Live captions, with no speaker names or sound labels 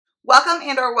Welcome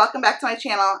or welcome back to my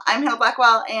channel. I'm Hannah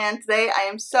Blackwell, and today I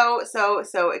am so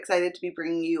excited to be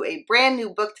bringing you a brand new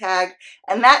book tag,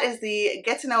 and that is the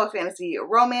Get to Know a Fantasy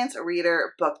Romance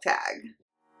Reader book tag.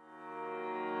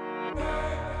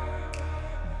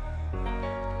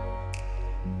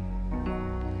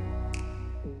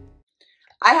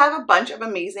 I have a bunch of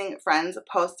amazing friends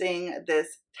posting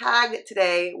this tag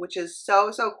today, which is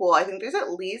so cool. I think there's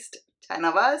at least 10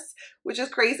 of us, which is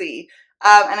crazy.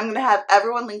 And I'm going to have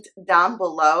everyone linked down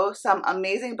below, some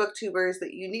amazing booktubers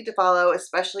that you need to follow,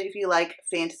 especially if you like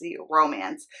fantasy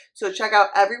romance. So check out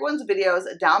everyone's videos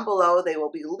down below. They will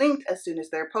be linked as soon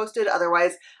as they're posted.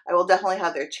 Otherwise, I will definitely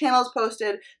have their channels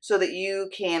posted so that you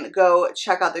can go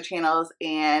check out their channels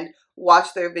and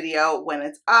watch their video when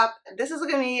it's up. This is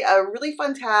going to be a really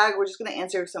fun tag. We're just going to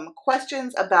answer some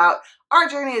questions about our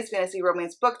journey as fantasy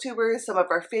romance booktubers, some of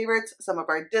our favorites, some of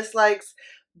our dislikes,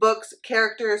 books,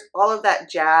 characters, all of that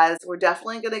jazz. We're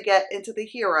definitely going to get into the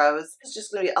heroes. It's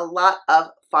just going to be a lot of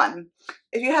fun.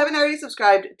 If you haven't already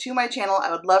subscribed to my channel,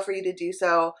 I would love for you to do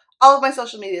so. All of my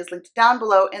social media is linked down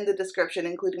below in the description,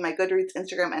 including my Goodreads,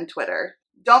 Instagram, and Twitter.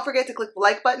 Don't forget to click the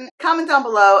like button, comment down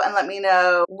below, and let me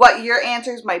know what your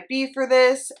answers might be for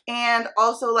this, and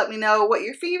also let me know what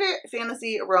your favorite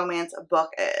fantasy romance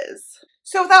book is.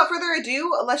 So without further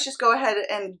ado, let's just go ahead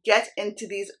and get into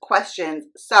these questions.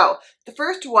 So the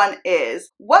first one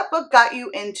is, what book got you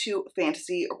into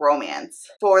fantasy romance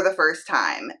for the first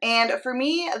time? And for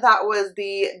me, that was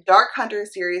the Dark Hunter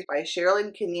series by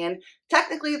Sherilyn Kenyon.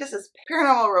 Technically, this is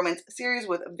paranormal romance series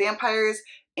with vampires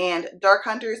and dark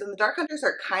hunters, and the dark hunters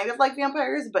are kind of like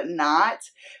vampires, but not.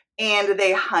 And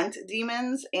they hunt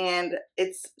demons, and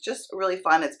it's just really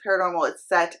fun. It's paranormal. It's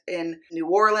set in New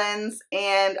Orleans,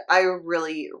 and I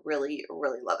really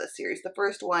love this series. The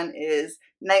first one is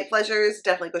Night Pleasures.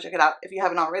 Definitely go check it out if you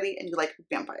haven't already and you like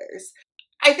vampires.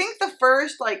 I think the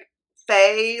first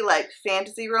fae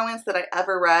fantasy romance that I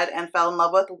ever read and fell in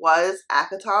love with was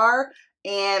ACOTAR.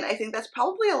 And I think that's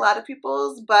probably a lot of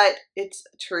people's, but it's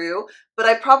true. But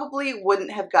I probably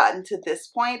wouldn't have gotten to this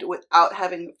point without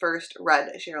having first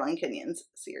read Sherilyn Kenyon's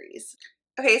series.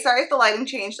 Okay, sorry if the lighting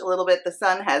changed a little bit. The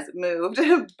sun has moved,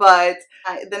 but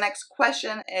the next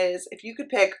question is, if you could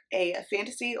pick a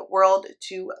fantasy world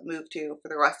to move to for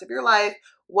the rest of your life,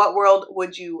 what world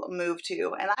would you move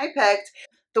to? And I picked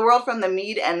the world from the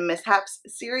Mead and Mishaps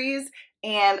series,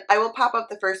 and I will pop up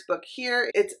the first book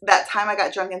here. It's That Time I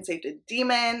Got Drunk and Saved a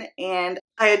Demon, and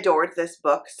I adored this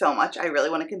book so much. I really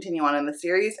want to continue on in the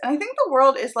series, and I think the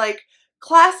world is like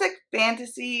classic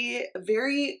fantasy,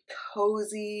 very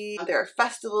cozy. There are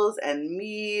festivals and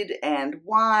mead and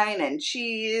wine and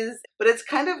cheese, but it's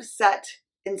kind of set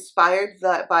inspired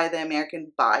by the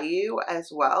American Bayou as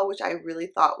well, which I really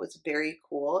thought was very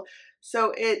cool.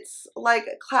 So it's like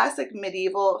a classic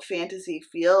medieval fantasy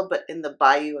feel, but in the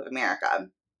Bayou of America.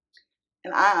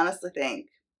 And I honestly think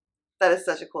that is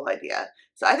such a cool idea.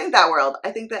 So I think that world,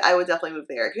 I think that I would definitely move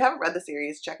there. If you haven't read the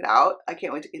series, check it out. I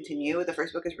can't wait to continue. The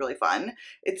first book is really fun.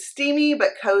 It's steamy but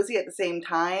cozy at the same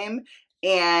time,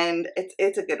 and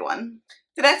it's a good one.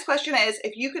 The next question is,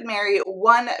 if you could marry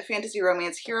one fantasy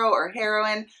romance hero or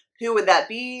heroine, who would that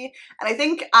be? And I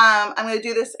think I'm going to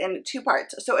do this in two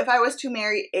parts. So if I was to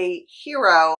marry a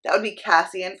hero, that would be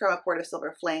Cassian from A Court of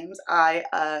Silver Flames. I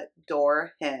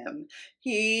adore him.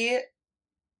 He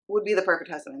would be the perfect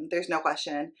husband. There's no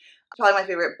question. Probably my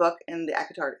favorite book in the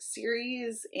ACOTAR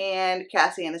series, and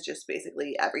Cassian is just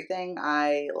basically everything.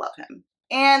 I love him.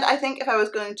 And I think if I was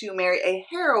going to marry a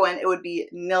heroine, it would be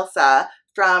Nilsa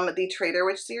from the Traitor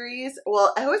Witch series.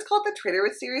 Well, I always call it the Traitor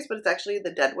Witch series, but it's actually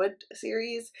the Deadwood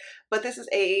series. But this is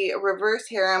a reverse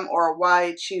harem, or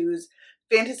why choose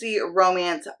fantasy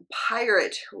romance,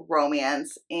 pirate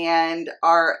romance, and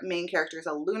our main character is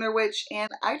a lunar witch, and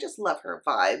I just love her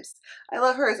vibes. I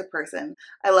love her as a person.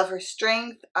 I love her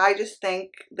strength. I just think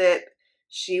that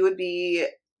she would be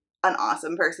an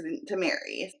awesome person to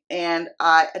marry, and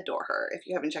I adore her. If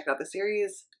you haven't checked out the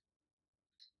series,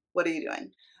 what are you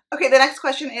doing? Okay, the next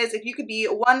question is, if you could be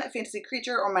one fantasy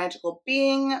creature or magical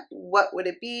being, what would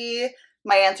it be?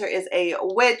 My answer is a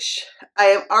witch. I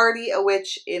am already a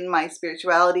witch in my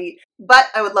spirituality, but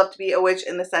I would love to be a witch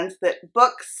in the sense that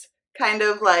books kind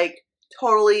of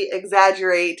totally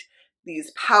exaggerate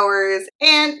these powers.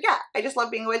 And yeah, I just love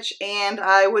being a witch, and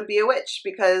I would be a witch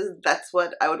because that's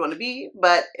what I would want to be.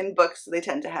 But in books, they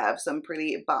tend to have some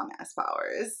pretty bomb-ass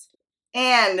powers.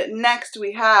 And next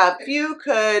we have, if you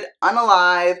could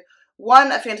unalive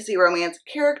one fantasy romance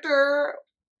character,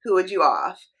 who would you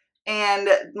off? And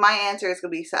my answer is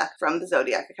going to be Seth from the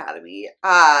Zodiac Academy.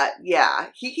 Yeah,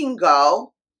 he can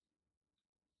go.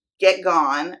 get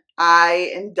gone.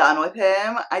 I am done with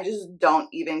him. I just don't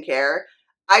even care.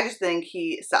 I just think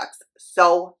he sucks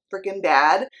so freaking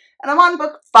bad. And I'm on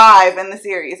book 5 in the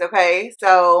series, okay?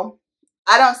 So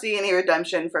I don't see any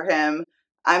redemption for him.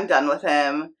 I'm done with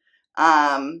him.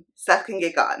 Seth can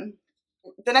get gone.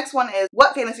 The next one is,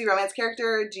 what fantasy romance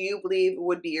character do you believe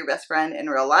would be your best friend in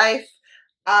real life?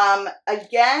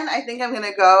 Again, I think I'm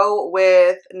gonna go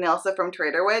with Nilsa from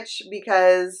Trader Witch,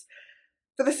 because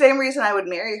for the same reason I would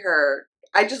marry her.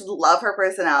 I just love her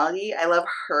personality. I love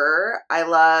her. I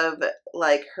love,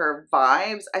 like, her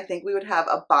vibes. I think we would have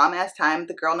a bomb-ass time.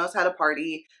 The girl knows how to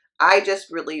party. I just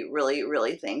really, really,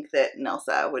 really think that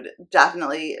Nilsa would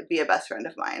definitely be a best friend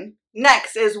of mine.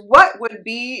 Next is, what would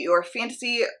be your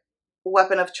fantasy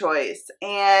weapon of choice?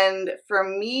 And for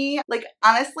me, like,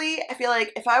 honestly, I feel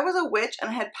like if I was a witch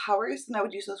and I had powers, then I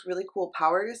would use those really cool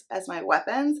powers as my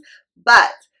weapons.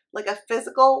 But like a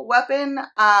physical weapon,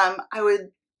 I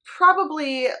would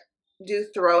probably do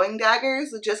throwing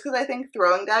daggers, just because I think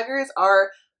throwing daggers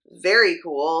are very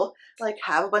cool. Like,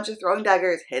 have a bunch of throwing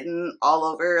daggers hidden all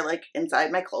over, like,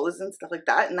 inside my clothes and stuff like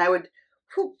that, and I would,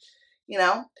 whew, you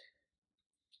know,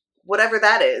 whatever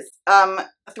that is.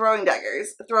 Throwing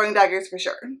daggers for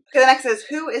sure. Okay, the next is,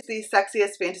 who is the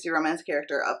sexiest fantasy romance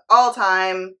character of all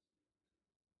time?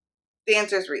 The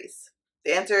answer is Rhys.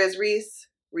 The answer is Rhys.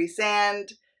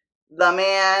 Rhysand, the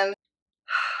man.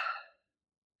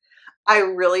 I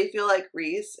really feel like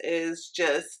Rhys is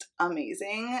just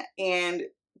amazing, and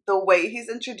the way he's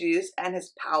introduced and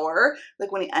his power,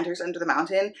 like when he enters under the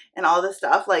mountain and all this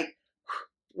stuff, like,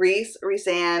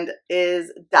 Rhysand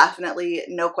is definitely,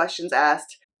 no questions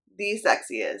asked, the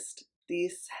sexiest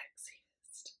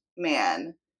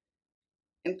man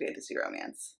in fantasy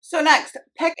romance. So next,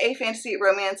 pick a fantasy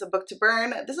romance book to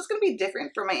burn. This is going to be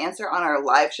different from my answer on our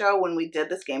live show when we did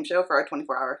this game show for our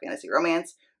 24-hour fantasy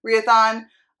romance readathon.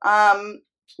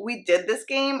 We did this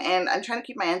game, and I'm trying to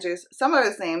keep my answers, some are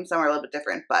the same, some are a little bit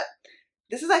different, but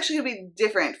this is actually going to be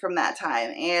different from that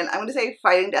time, and I'm going to say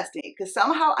Fighting Destiny, because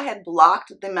somehow I had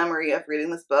blocked the memory of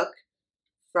reading this book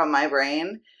from my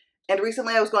brain, and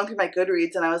recently I was going through my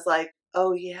Goodreads, and I was like,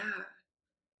 oh yeah,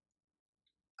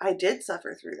 I did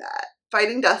suffer through that.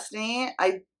 Fighting Destiny,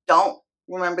 I don't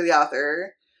remember the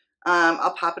author.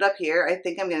 I'll pop it up here. I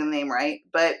think I'm getting the name right,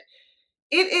 but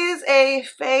it is a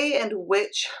fae and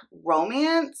witch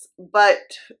romance, but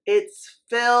it's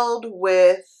filled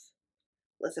with,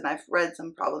 listen, I've read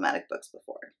some problematic books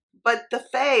before, but the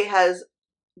fae has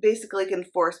basically can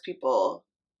force people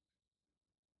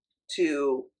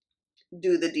to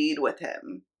do the deed with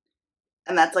him.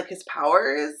 And that's like his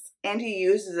powers, and he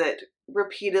uses it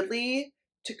repeatedly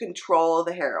to control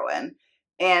the heroine.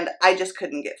 And I just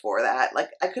couldn't get for that. Like,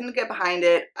 I couldn't get behind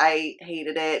it. I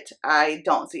hated it. I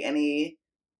don't see any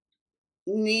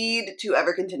need to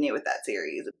ever continue with that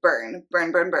series. Burn,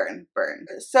 burn, burn, burn, burn.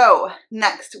 So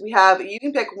next we have, you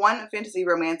can pick one fantasy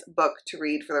romance book to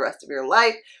read for the rest of your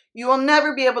life. You will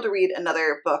never be able to read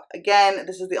another book again.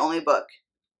 This is the only book.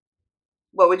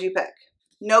 What would you pick?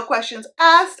 No questions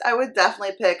asked. I would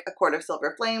definitely pick A Court of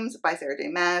Silver Flames by Sarah J.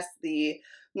 Maas, the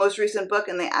most recent book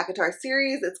in the ACOTAR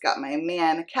series. It's got my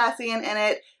man Cassian in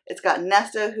it. It's got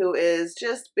Nesta, who is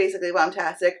just basically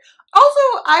bombastic.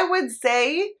 Also, I would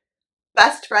say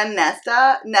best friend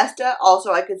Nesta. Nesta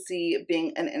also I could see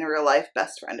being an in real life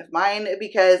best friend of mine,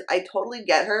 because I totally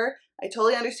get her. I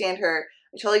totally understand her.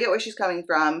 I totally get where she's coming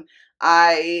from.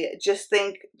 I just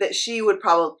think that she would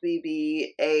probably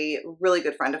be a really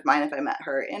good friend of mine if I met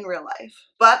her in real life.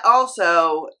 But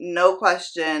also, no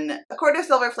question, A Court of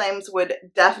Silver Flames would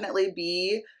definitely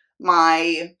be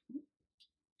my,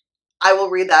 I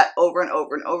will read that over and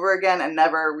over and over again and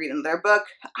never read another book.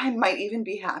 I might even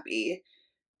be happy.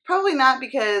 Probably not,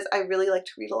 because I really like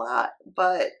to read a lot,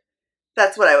 but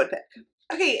that's what I would pick.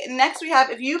 Okay, next we have,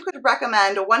 if you could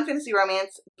recommend one fantasy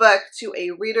romance book to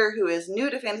a reader who is new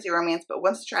to fantasy romance but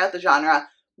wants to try out the genre,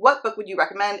 what book would you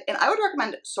recommend? And I would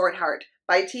recommend Sword Heart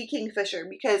by T. Kingfisher,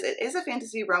 because it is a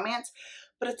fantasy romance,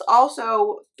 but it's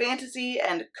also fantasy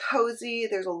and cozy.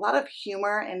 There's a lot of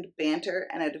humor and banter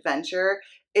and adventure.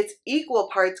 It's equal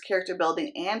parts character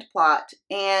building and plot,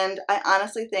 and I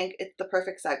honestly think it's the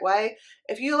perfect segue.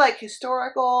 If you like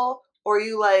historical, or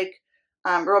you like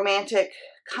romantic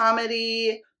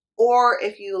comedy, or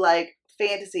if you like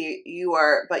fantasy,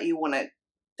 but you want to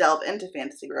delve into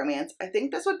fantasy romance, I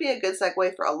think this would be a good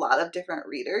segue for a lot of different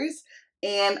readers.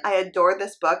 And I adored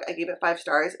this book. I gave it 5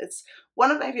 stars. It's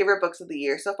one of my favorite books of the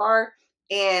year so far.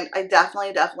 And I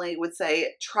definitely would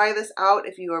say try this out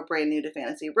if you are brand new to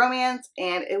fantasy romance,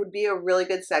 and it would be a really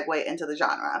good segue into the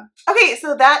genre. Okay,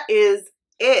 so that is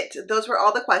it. Those were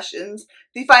all the questions.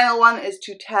 The final one is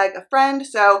to tag a friend.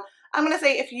 So I'm going to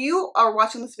say if you are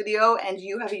watching this video and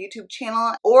you have a YouTube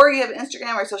channel or you have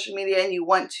Instagram or social media and you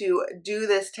want to do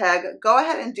this tag, go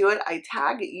ahead and do it. I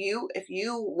tag you if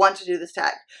you want to do this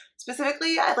tag.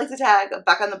 Specifically, I'd like to tag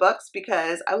Back on the Books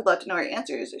because I would love to know her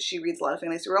answers. She reads a lot of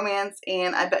fantasy romance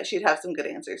and I bet she'd have some good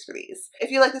answers for these.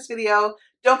 If you like this video,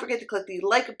 don't forget to click the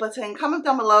like button, comment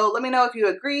down below, let me know if you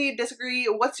agree, disagree,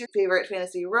 what's your favorite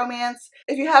fantasy romance.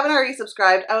 If you haven't already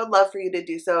subscribed, I would love for you to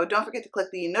do so. Don't forget to click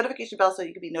the notification bell so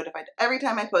you can be notified every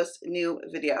time I post new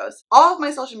videos. All of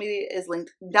my social media is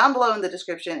linked down below in the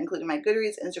description, including my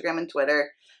Goodreads, Instagram, and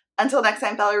Twitter. Until next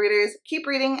time, fellow readers, keep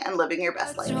reading and living your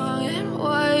best life.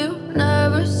 Why you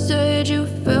never said you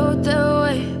felt that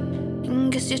way?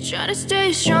 And guess you're trying to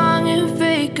stay strong and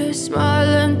fake a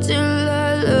smile until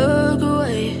I look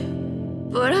away.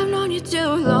 But I've known you too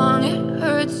long, it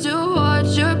hurts to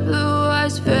watch your blue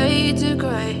eyes fade to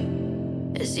gray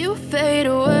as you fade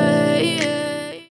away.